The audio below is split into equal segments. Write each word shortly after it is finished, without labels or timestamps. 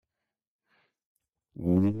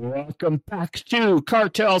Welcome back to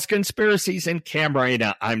Cartels, Conspiracies, and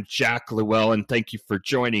Camarena. I'm Jack Llewell, and thank you for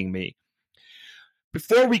joining me.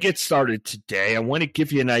 Before we get started today, I want to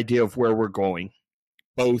give you an idea of where we're going,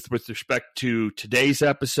 both with respect to today's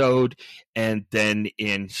episode and then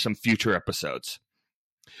in some future episodes.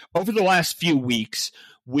 Over the last few weeks,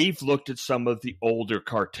 we've looked at some of the older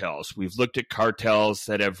cartels. We've looked at cartels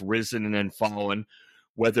that have risen and fallen,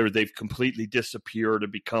 whether they've completely disappeared or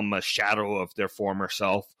become a shadow of their former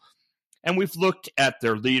self. And we've looked at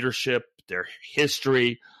their leadership, their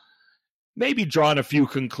history, maybe drawn a few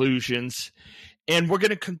conclusions. And we're going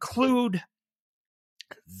to conclude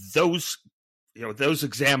those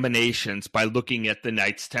examinations by looking at the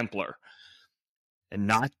Knights Templar. And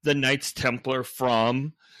not the Knights Templar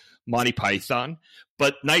from Monty Python,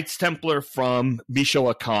 but Knights Templar from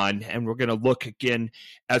Michoacana. And we're going to look again,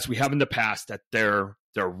 as we have in the past, at their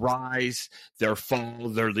rise, their fall,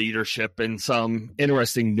 their leadership, and some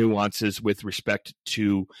interesting nuances with respect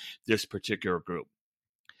to this particular group.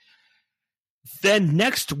 Then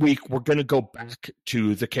next week, we're going to go back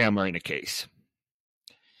to the Camarena case.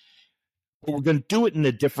 But we're going to do it in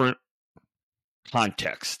a different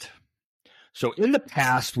context. So in the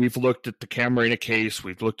past, we've looked at the Camarena case.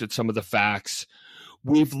 We've looked at some of the facts.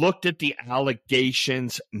 We've looked at the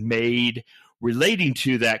allegations made relating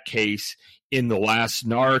to that case in The Last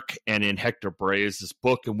Narc and in Hector Berez's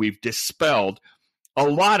book, and we've dispelled a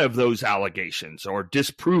lot of those allegations, or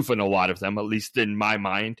disproven a lot of them, at least in my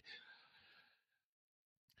mind.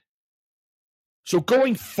 So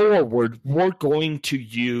going forward, we're going to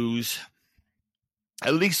use,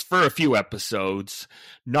 at least for a few episodes,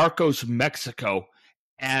 Narcos Mexico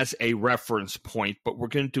as a reference point, but we're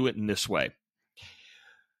going to do it in this way.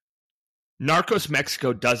 Narcos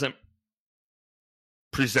Mexico doesn't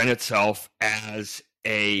present itself as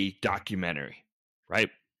a documentary, right?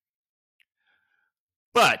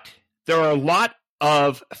 But there are a lot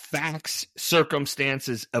of facts,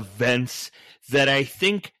 circumstances, events that I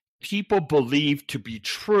think people believe to be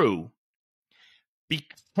true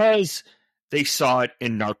because they saw it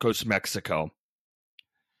in Narcos Mexico.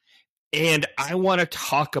 And I want to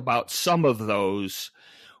talk about some of those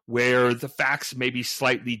where the facts may be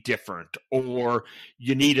slightly different, or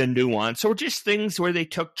you need a nuance, or just things where they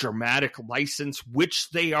took dramatic license, which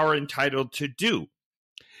they are entitled to do.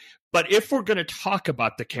 But if we're going to talk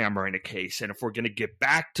about the Camarena case, and if we're going to get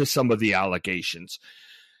back to some of the allegations,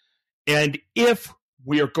 and if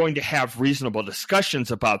we are going to have reasonable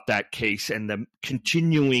discussions about that case and the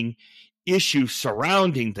continuing issues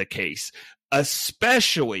surrounding the case,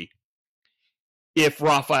 especially if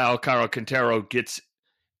Rafael Caro Quintero gets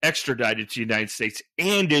extradited to the United States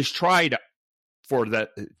and is tried for the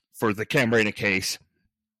Camarena case,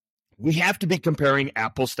 we have to be comparing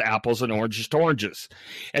apples to apples and oranges to oranges.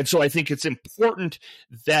 And so I think it's important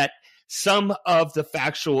that some of the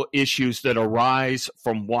factual issues that arise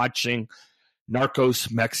from watching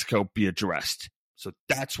Narcos Mexico be addressed. So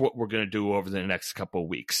that's what we're going to do over the next couple of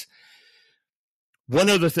weeks. One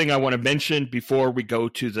other thing I want to mention before we go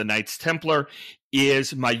to the Knights Templar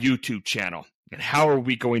is my YouTube channel. And how are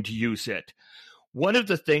we going to use it? One of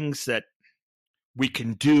the things that we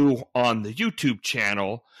can do on the YouTube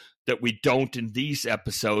channel that we don't in these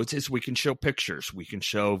episodes is we can show pictures, we can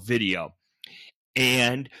show video.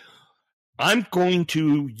 And I'm going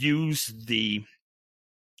to use the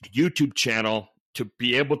YouTube channel to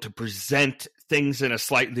be able to present things in a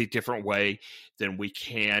slightly different way than we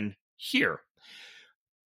can here.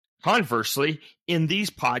 Conversely, in these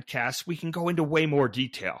podcasts, we can go into way more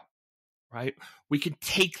detail. Right? We can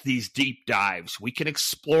take these deep dives. We can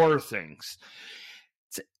explore things.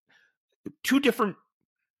 It's two different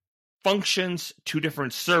functions, two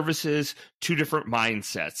different services, two different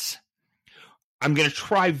mindsets. I'm going to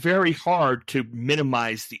try very hard to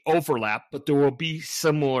minimize the overlap, but there will be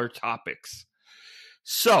similar topics.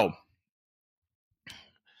 So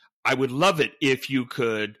I would love it if you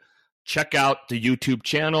could check out the YouTube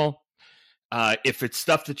channel. If it's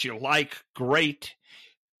stuff that you like, great.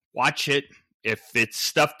 Watch it. If it's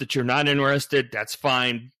stuff that you're not interested, that's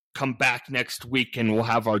fine. Come back next week and we'll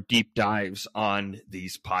have our deep dives on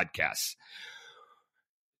these podcasts.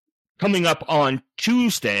 Coming up on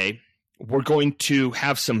Tuesday, we're going to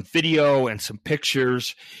have some video and some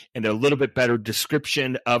pictures and a little bit better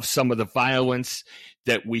description of some of the violence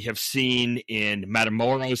that we have seen in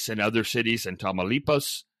Matamoros and other cities in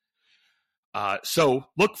Tamaulipas. So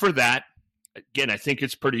look for that. Again, I think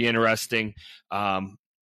it's pretty interesting.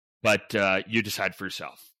 But you decide for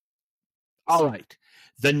yourself. All right.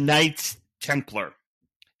 The Knights Templar.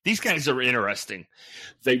 These guys are interesting.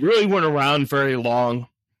 They really weren't around very long.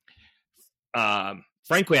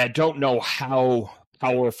 Frankly, I don't know how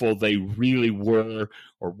powerful they really were,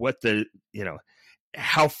 or what the,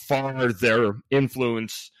 how far their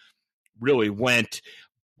influence really went.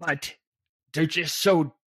 But they're just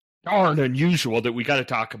so darn unusual that we got to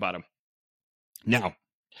talk about them. Now,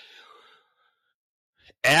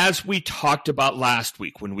 as we talked about last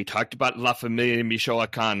week, when we talked about La Familia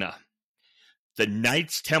Michoacana, the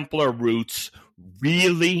Knights Templar roots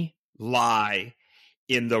really lie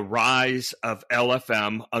in the rise of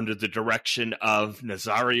LFM under the direction of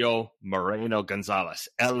Nazario Moreno Gonzalez,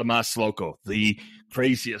 El Más Loco, the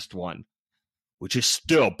craziest one, which is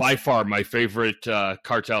still by far my favorite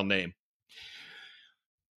cartel name.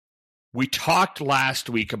 We talked last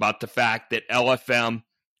week about the fact that LFM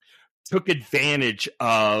took advantage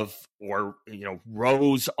of, or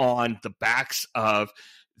rose on the backs of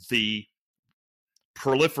the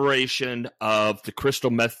proliferation of the crystal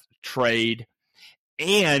meth trade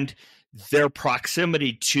and their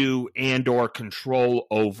proximity to and or control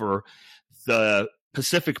over the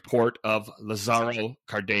Pacific port of Lázaro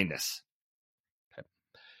Cárdenas. Okay.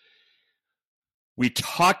 We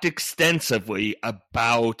talked extensively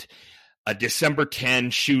about a December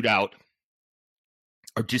 10 shootout,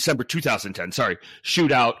 or December 2010,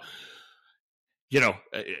 shootout.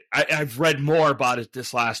 I've read more about it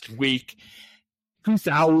this last week.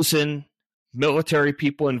 2,000 military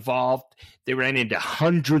people involved. They ran into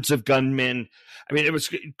hundreds of gunmen. I mean, it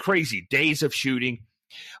was crazy. Days of shooting.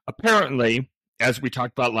 Apparently, as we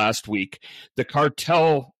talked about last week, the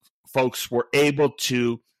cartel folks were able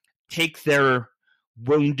to take their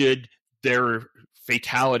wounded, their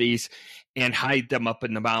fatalities, and hide them up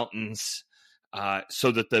in the mountains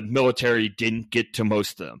so that the military didn't get to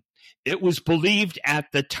most of them. It was believed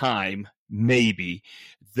at the time, maybe,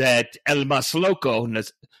 that El Más Loco,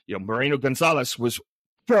 Moreno Gonzalez, was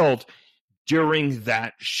killed during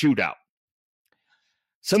that shootout.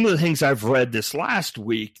 Some of the things I've read this last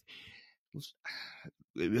week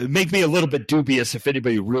make me a little bit dubious if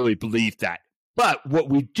anybody really believed that. But what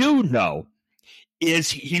we do know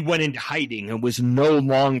is he went into hiding and was no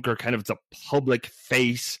longer kind of the public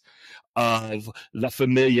face of La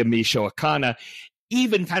Familia Michoacana,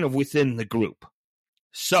 even kind of within the group.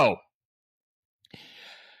 So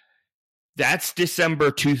that's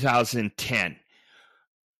December 2010.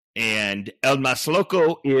 And El Más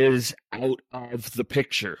Loco is out of the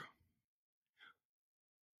picture.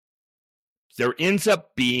 There ends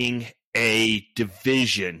up being a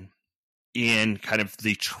division in kind of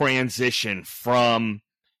the transition from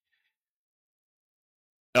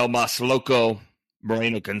El Más Loco,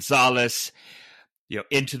 Moreno Gonzalez,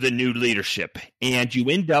 into the new leadership. And you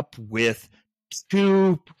end up with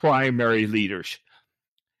two primary leaders.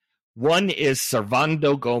 One is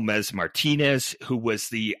Servando Gomez Martinez, who was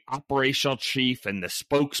the operational chief and the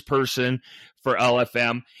spokesperson for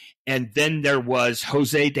LFM. And then there was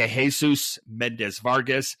Jose de Jesus Mendez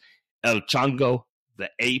Vargas, El Chango, the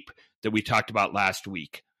ape, that we talked about last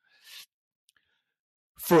week.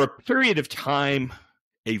 For a period of time,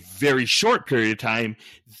 a very short period of time,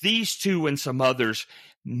 these two and some others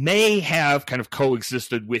may have kind of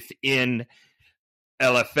coexisted within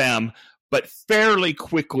LFM, but fairly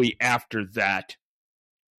quickly after that,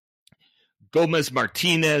 Gomez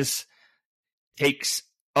Martinez takes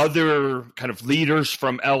other kind of leaders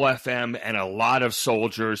from LFM and a lot of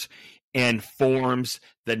soldiers and forms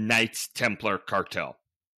the Knights Templar cartel.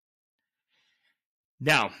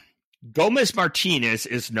 Now, Gomez Martinez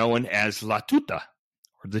is known as La Tuta,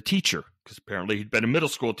 or the teacher, because apparently he'd been a middle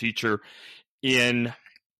school teacher in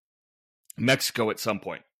Mexico at some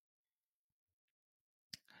point.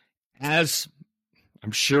 As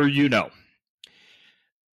I'm sure you know,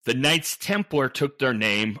 the Knights Templar took their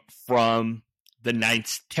name from the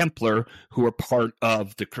Knights Templar, who were part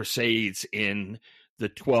of the Crusades in the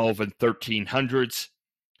 12 and 1300s.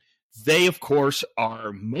 They, of course,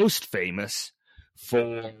 are most famous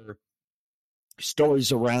for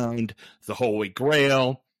stories around the Holy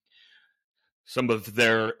Grail, some of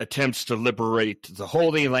their attempts to liberate the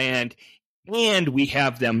Holy Land, and we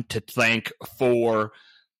have them to thank for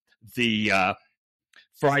the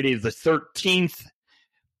Friday the 13th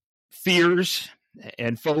fears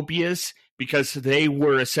and phobias, because they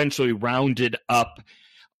were essentially rounded up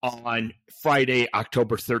on Friday,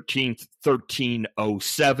 October 13th,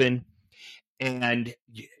 1307. And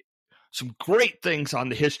some great things on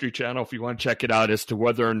the History Channel if you want to check it out as to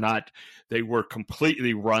whether or not they were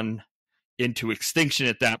completely run into extinction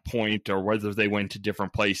at that point, or whether they went to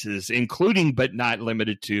different places, including but not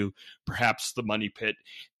limited to perhaps the Money Pit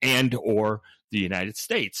and or the United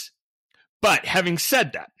States. But having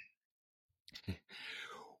said that,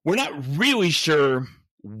 we're not really sure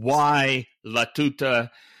why La Tuta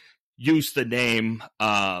use the name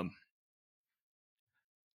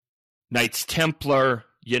Knights Templar.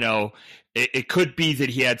 It could be that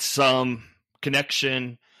he had some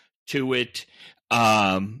connection to it.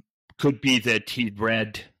 Could be that he'd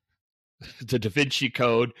read the Da Vinci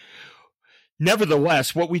Code.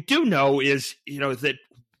 Nevertheless, what we do know is, that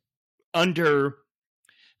under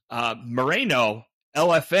Moreno,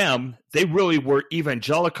 LFM, they really were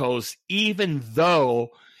evangelicals, even though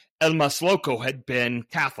El Mas Loco had been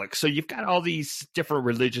Catholic. So you've got all these different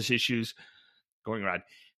religious issues going around.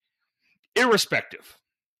 Irrespective,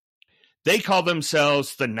 they call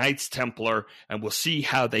themselves the Knights Templar, and we'll see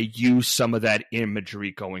how they use some of that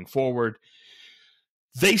imagery going forward.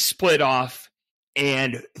 They split off,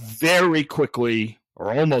 and very quickly,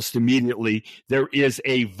 or almost immediately, there is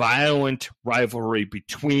a violent rivalry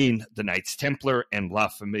between the Knights Templar and La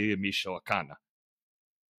Familia Michoacana.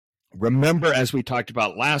 Remember, as we talked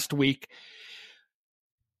about last week,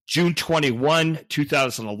 June 21,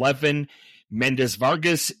 2011, Mendez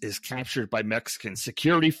Vargas is captured by Mexican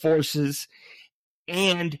security forces,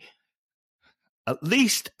 and at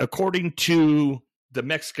least according to the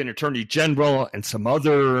Mexican Attorney General and some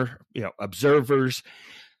other observers,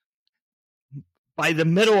 by the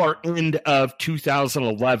middle or end of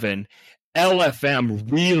 2011,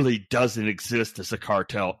 LFM really doesn't exist as a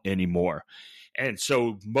cartel anymore. And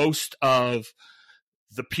so most of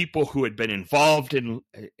the people who had been involved in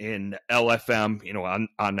LFM,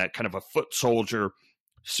 on that kind of a foot soldier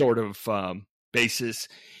sort of basis,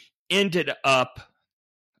 ended up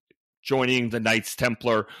joining the Knights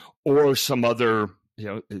Templar or some other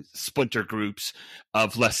splinter groups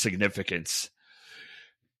of less significance.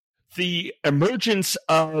 The emergence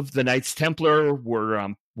of the Knights Templar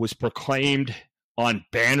was proclaimed on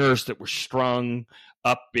banners that were strung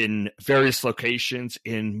up in various locations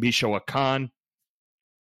in Michoacan.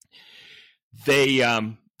 They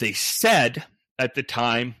said at the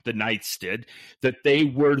time, the Knights did, that they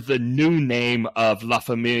were the new name of La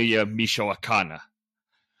Familia Michoacana.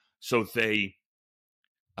 So they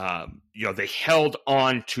held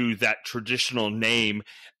on to that traditional name,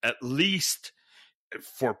 at least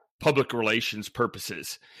for public relations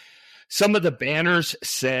purposes. Some of the banners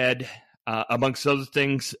said, amongst other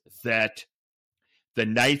things, that the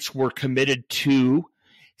Knights were committed to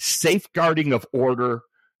safeguarding of order,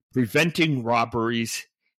 preventing robberies,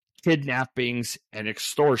 kidnappings, and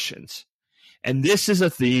extortions. And this is a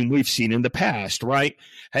theme we've seen in the past, right?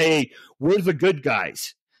 Hey, we're the good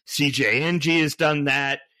guys. CJNG has done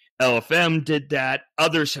that. LFM did that.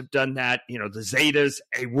 Others have done that. The Zetas.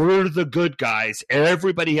 Hey, we're the good guys.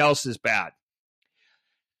 Everybody else is bad.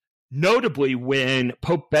 Notably, when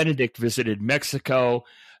Pope Benedict visited Mexico,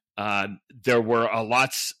 there were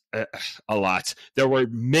there were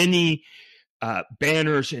many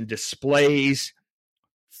banners and displays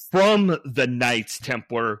from the Knights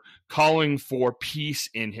Templar calling for peace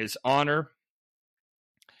in his honor.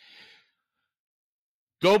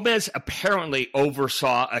 Gomez apparently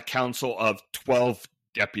oversaw a council of 12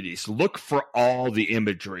 deputies. Look for all the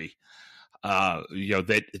imagery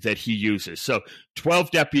that he uses. So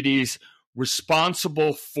 12 deputies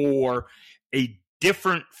responsible for a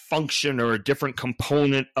different function or a different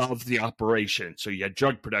component of the operation. So you had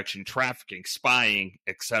drug production, trafficking, spying,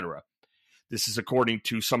 etc. This is according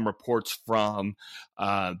to some reports from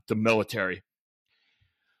the military.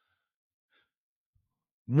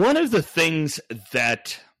 One of the things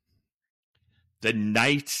that the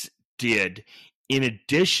Knights did, in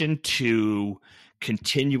addition to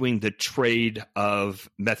continuing the trade of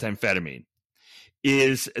methamphetamine,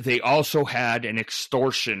 is they also had an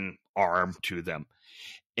extortion arm to them.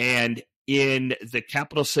 And in the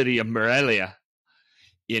capital city of Morelia,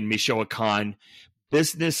 in Michoacan,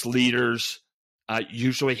 business leaders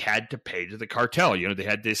usually had to pay to the cartel. They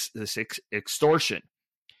had this extortion.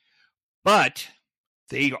 But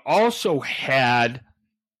they also had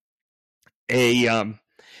a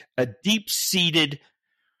deep-seated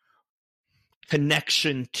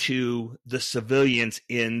connection to the civilians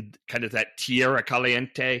in kind of that Tierra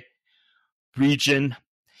Caliente region.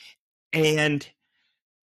 And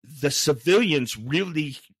the civilians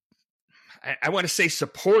really, I want to say,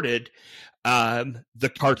 supported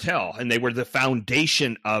the cartel, and they were the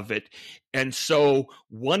foundation of it. And so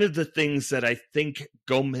one of the things that I think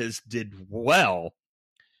Gomez did well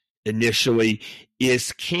initially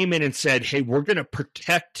is came in and said, hey, we're going to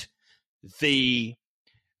protect the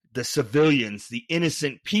civilians, the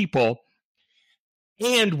innocent people,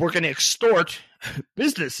 and we're going to extort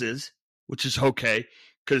businesses, which is okay,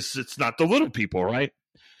 because it's not the little people, right?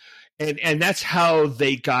 And that's how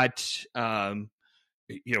they got, kind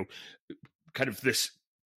of this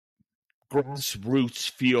grassroots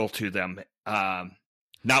feel to them,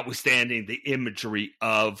 notwithstanding the imagery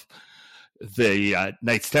of the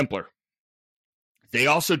Knights Templar. They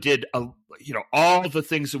also did, all the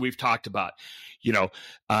things that we've talked about,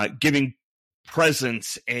 giving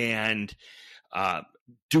presents and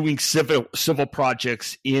doing civil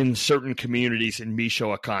projects in certain communities in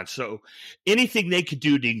Michoacan. So anything they could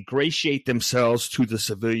do to ingratiate themselves to the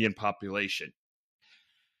civilian population.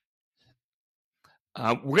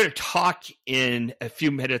 We're going to talk in a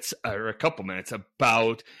few minutes, or a couple minutes,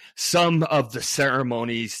 about some of the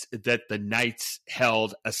ceremonies that the Knights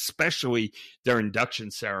held, especially their induction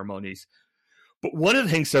ceremonies. But one of the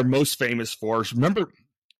things they're most famous for is, remember,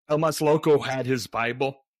 El Mas Loco had his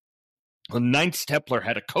Bible? The Knights Templar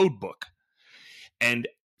had a code book and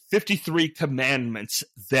 53 commandments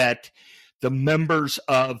that the members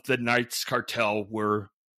of the Knights cartel were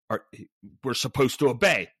supposed to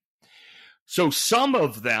obey. So some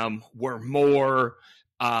of them were more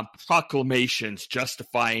proclamations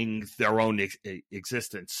justifying their own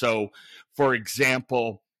existence. So, for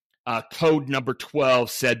example, code number 12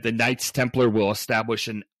 said the Knights Templar will establish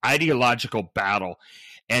an ideological battle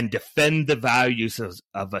and defend the values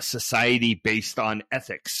of a society based on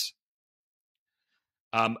ethics.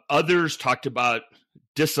 Others talked about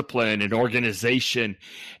discipline and organization,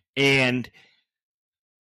 and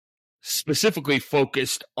specifically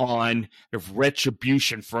focused on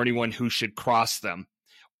retribution for anyone who should cross them,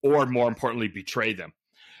 or more importantly, betray them.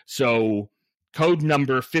 So code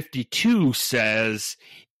number 52 says,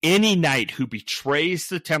 any knight who betrays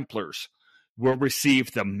the Templars will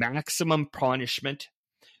receive the maximum punishment,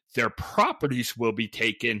 their properties will be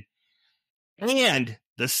taken, and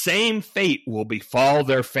the same fate will befall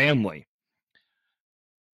their family.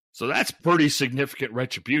 So that's pretty significant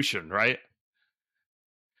retribution, right?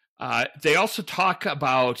 They also talk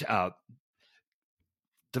about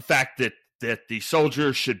the fact that the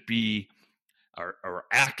soldiers should be or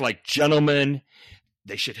act like gentlemen.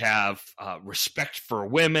 They should have respect for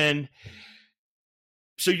women.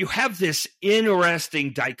 So you have this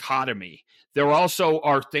interesting dichotomy. There also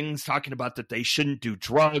are things talking about that they shouldn't do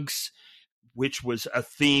drugs, which was a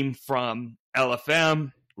theme from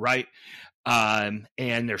LFM, right? And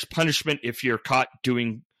there's punishment if you're caught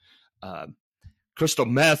doing crystal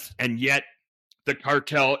meth, and yet the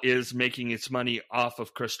cartel is making its money off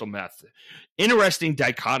of crystal meth. Interesting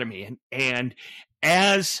dichotomy. And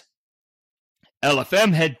as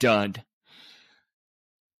LFM had done,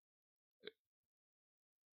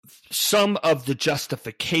 some of the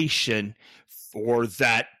justification for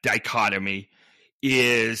that dichotomy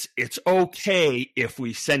is it's okay if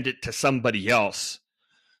we send it to somebody else.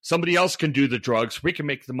 Somebody else can do the drugs. We can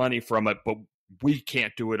make the money from it, but we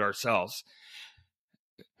can't do it ourselves.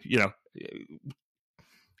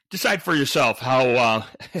 Decide for yourself how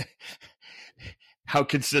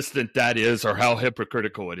consistent that is or how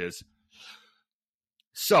hypocritical it is.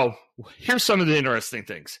 So here's some of the interesting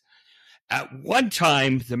things. At one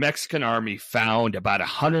time, the Mexican army found about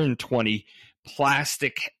 120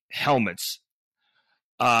 plastic helmets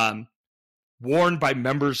worn by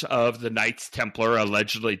members of the Knights Templar,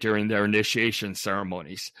 allegedly during their initiation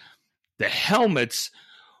ceremonies. The helmets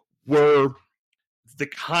were the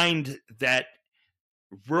kind that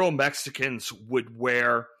rural Mexicans would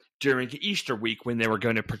wear during Easter week when they were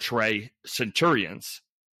going to portray centurions.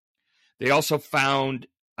 They also found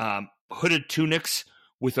hooded tunics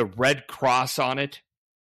with a red cross on it.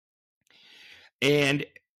 And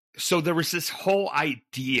so there was this whole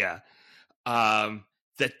idea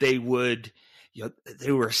that they would,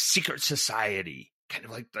 they were a secret society, kind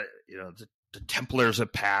of like the Templars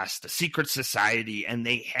of past, a secret society, and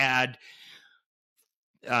they had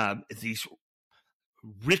these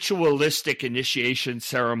ritualistic initiation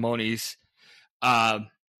ceremonies. One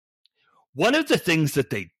of the things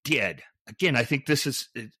that they did, again, I think this is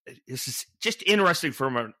just interesting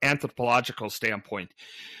from an anthropological standpoint,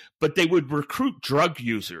 but they would recruit drug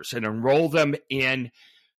users and enroll them in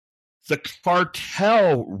the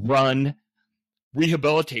cartel-run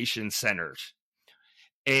rehabilitation centers.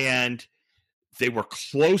 And they were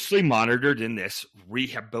closely monitored in this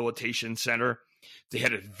rehabilitation center. They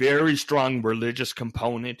had a very strong religious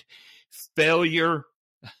component. Failure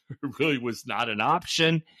really was not an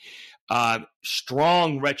option.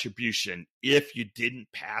 Strong retribution if you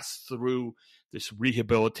didn't pass through this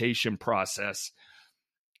rehabilitation process.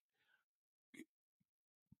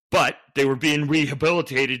 But they were being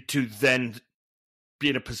rehabilitated to then be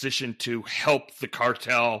in a position to help the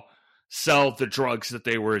cartel sell the drugs that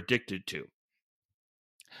they were addicted to.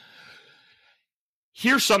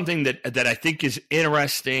 Here's something that I think is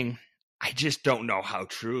interesting. I just don't know how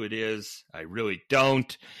true it is. I really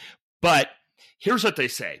don't. But here's what they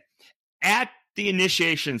say. At the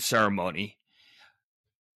initiation ceremony,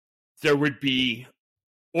 there would be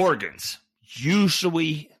organs,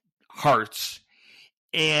 usually hearts,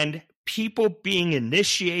 and people being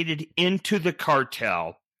initiated into the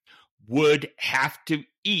cartel would have to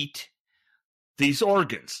eat these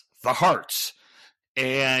organs, the hearts.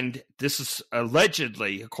 And this is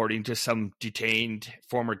allegedly, according to some detained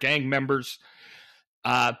former gang members,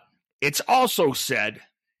 it's also said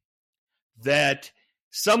that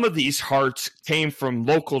some of these hearts came from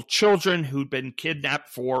local children who'd been kidnapped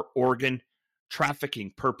for organ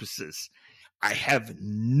trafficking purposes. I have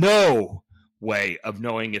no way of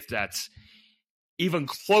knowing if that's even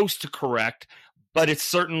close to correct, but it's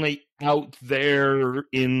certainly out there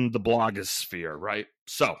in the blogosphere, right?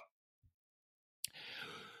 So,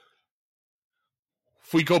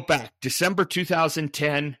 if we go back, December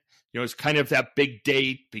 2010, it's kind of that big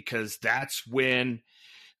date because that's when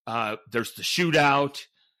there's the shootout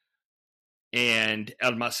and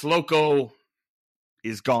El Mas Loco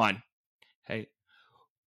is gone. Hey.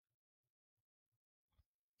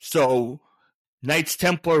 So Knights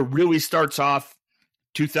Templar really starts off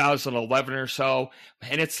 2011 or so,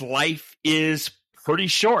 and its life is pretty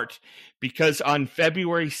short because on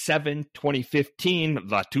February 7, 2015,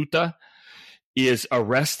 La Tuta is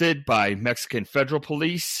arrested by Mexican federal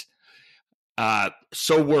police.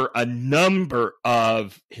 So were a number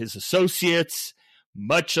of his associates.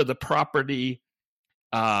 Much of the property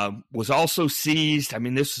was also seized. I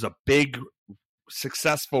mean, this is a big,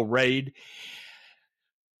 successful raid.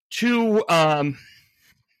 Two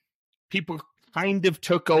people kind of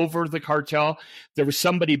took over the cartel. There was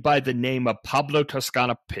somebody by the name of Pablo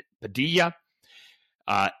Toscana Padilla,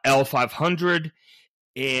 L500,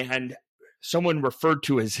 and someone referred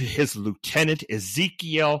to as his lieutenant,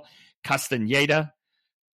 Ezequiel Castaneda.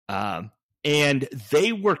 And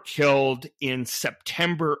they were killed in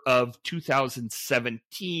September of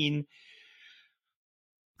 2017,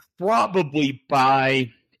 probably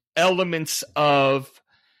by elements of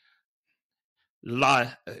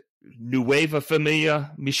La Nueva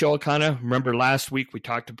Familia Michoacana. Remember last week we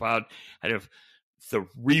talked about kind of the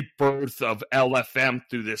rebirth of LFM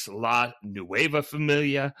through this La Nueva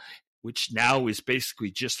Familia, which now is basically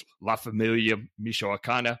just La Familia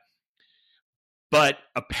Michoacana. But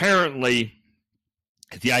apparently,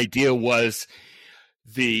 the idea was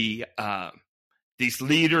these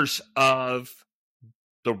leaders of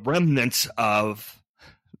the remnants of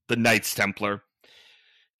the Knights Templar,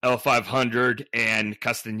 L500 and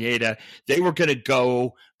Castaneda, they were going to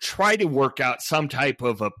go try to work out some type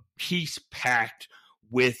of a peace pact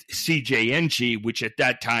with CJNG, which at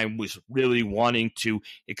that time was really wanting to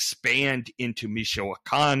expand into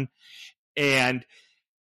Michoacan, and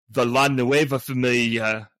the La Nueva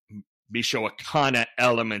Familia Michoacana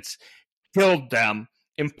elements killed them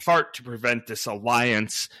in part to prevent this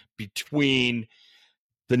alliance between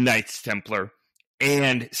the Knights Templar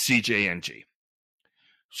and CJNG.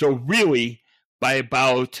 So really, by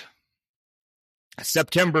about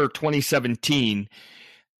September 2017,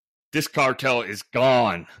 this cartel is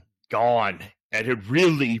gone. It had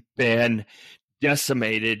really been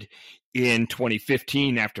decimated in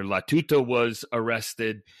 2015 after La Tuta was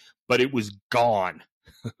arrested, but it was gone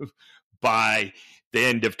by the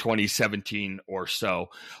end of 2017 or so.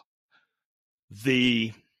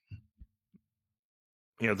 The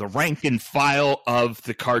rank and file of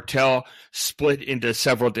the cartel split into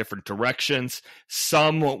several different directions.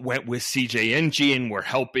 Some went with CJNG and were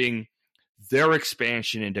helping their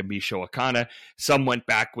expansion into Michoacana. Some went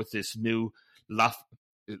back with this new La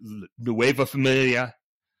Nueva Familia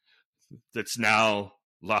that's now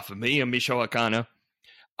La Familia Michoacana.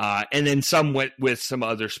 And then some went with some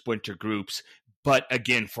other splinter groups. But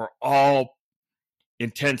again, for all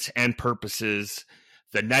intents and purposes,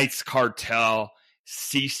 the Knights cartel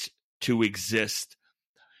ceased to exist.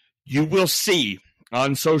 You will see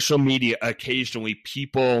on social media occasionally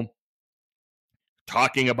people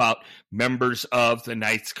talking about members of the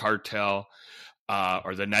Knights cartel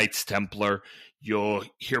or the Knights Templar. You'll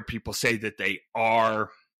hear people say that they are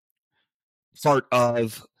part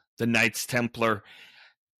of the Knights Templar.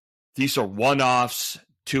 These are one-offs,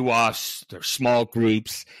 two-offs, they're small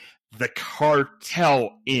groups. The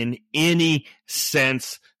cartel, in any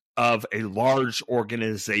sense of a large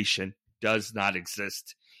organization, does not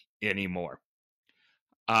exist anymore.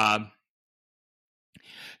 One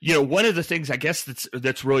of the things I guess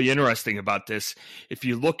that's really interesting about this, if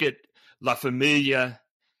you look at La Familia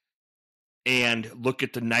and look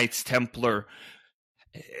at the Knights Templar,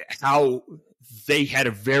 how they had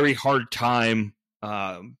a very hard time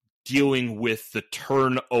dealing with the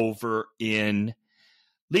turnover in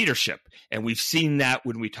leadership. And we've seen that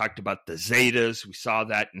when we talked about the Zetas. We saw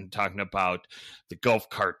that in talking about the Gulf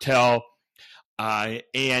Cartel.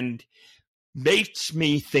 And makes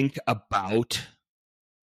me think about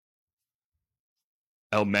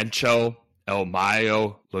El Mencho, El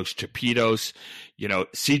Mayo, Los Chapitos.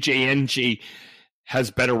 CJNG has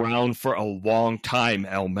been around for a long time.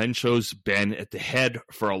 El Mencho's been at the head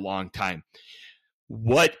for a long time.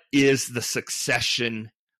 What is the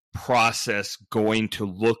succession process going to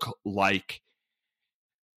look like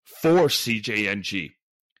for CJNG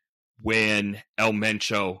when El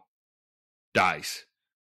Mencho dies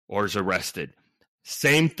or is arrested?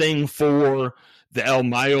 Same thing for the El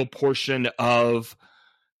Mayo portion of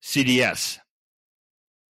CDS.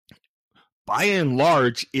 By and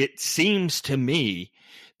large, it seems to me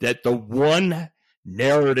that the one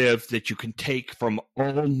narrative that you can take from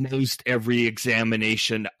almost every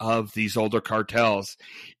examination of these older cartels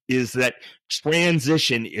is that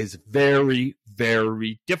transition is very,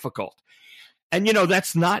 very difficult. And,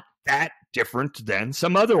 that's not that different than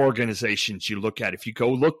some other organizations you look at. If you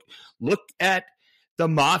go look at the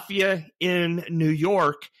mafia in New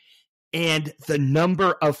York and the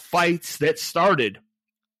number of fights that started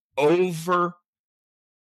over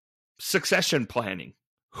succession planning,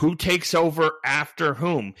 who takes over after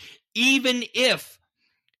whom, even if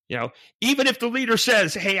the leader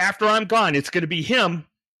says, hey, after I'm gone, it's going to be him,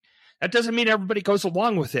 that doesn't mean everybody goes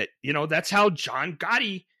along with it. That's how John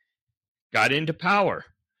Gotti got into power,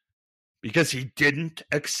 because he didn't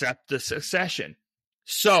accept the succession.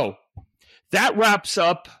 So that wraps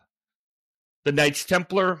up the Knights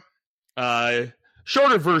Templar.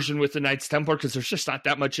 Shorter version with the Knights Templar, because there's just not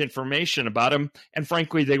that much information about them. And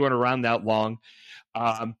frankly, they weren't around that long.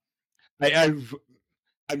 I'm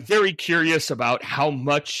very curious about how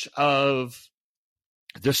much of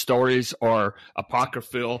the stories are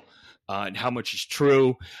apocryphal and how much is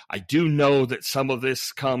true. I do know that some of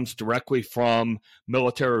this comes directly from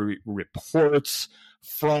military reports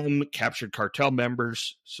from captured cartel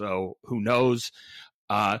members, so who knows?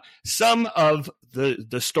 Some of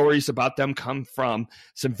the stories about them come from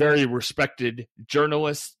some very respected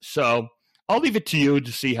journalists, so I'll leave it to you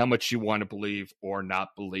to see how much you want to believe or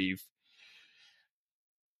not believe.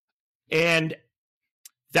 And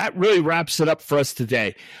that really wraps it up for us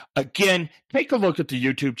today. Again, take a look at the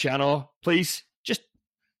YouTube channel, please. Just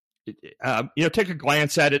take a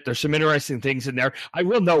glance at it. There's some interesting things in there. I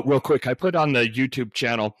will note real quick, I put on the YouTube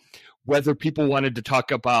channel whether people wanted to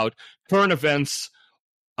talk about current events,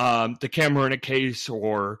 the Camarena case,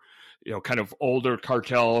 or kind of older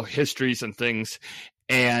cartel histories and things,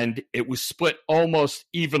 and it was split almost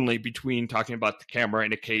evenly between talking about the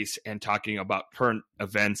Camarena case and talking about current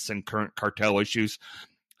events and current cartel issues.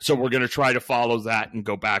 So we're going to try to follow that and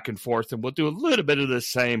go back and forth, and we'll do a little bit of the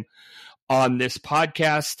same on this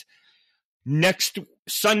podcast. Next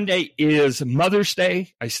Sunday is Mother's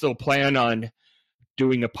Day. I still plan on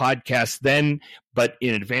doing a podcast then, but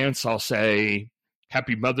in advance I'll say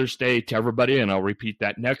Happy Mother's Day to everybody, and I'll repeat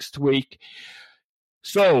that next week.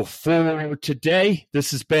 So for today, this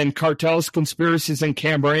has been Cartels, Conspiracies, and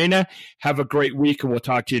Camarena. Have a great week, and we'll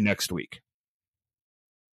talk to you next week.